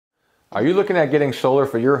Are you looking at getting solar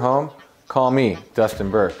for your home? Call me,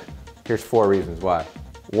 Dustin Berk. Here's 4 reasons why.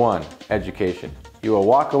 1. Education. You will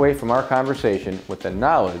walk away from our conversation with the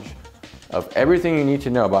knowledge of everything you need to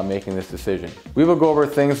know about making this decision. We will go over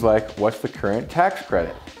things like, what's the current tax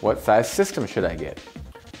credit? What size system should I get?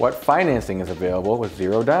 What financing is available with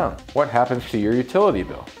 0 down? What happens to your utility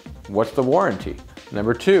bill? What's the warranty?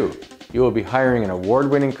 Number 2, you will be hiring an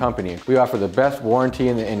award-winning company. We offer the best warranty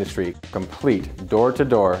in the industry, complete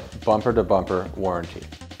door-to-door, bumper-to-bumper warranty.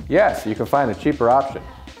 Yes, you can find a cheaper option.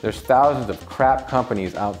 There's thousands of crap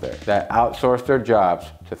companies out there that outsource their jobs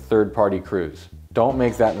to third-party crews. Don't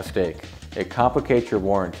make that mistake. It complicates your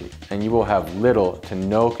warranty, and you will have little to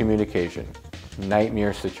no communication.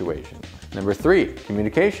 Nightmare situation. Number 3,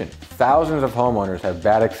 communication. Thousands of homeowners have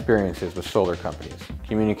bad experiences with solar companies.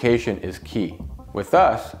 Communication is key. With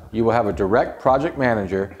us, you will have a direct project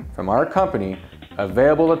manager from our company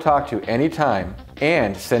available to talk to anytime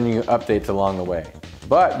and sending you updates along the way.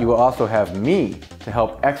 But you will also have me to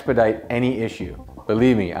help expedite any issue.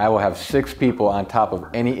 Believe me, I will have 6 people on top of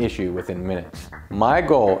any issue within minutes. My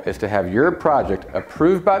goal is to have your project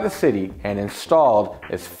approved by the city and installed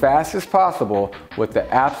as fast as possible with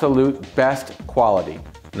the absolute best quality.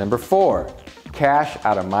 Number 4, cash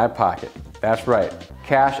out of my pocket. That's right,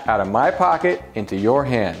 cash out of my pocket into your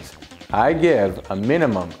hands. I give a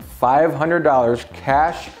minimum $500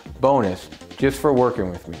 cash bonus just for working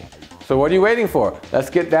with me. So what are you waiting for? Let's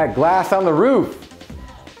get that glass on the roof.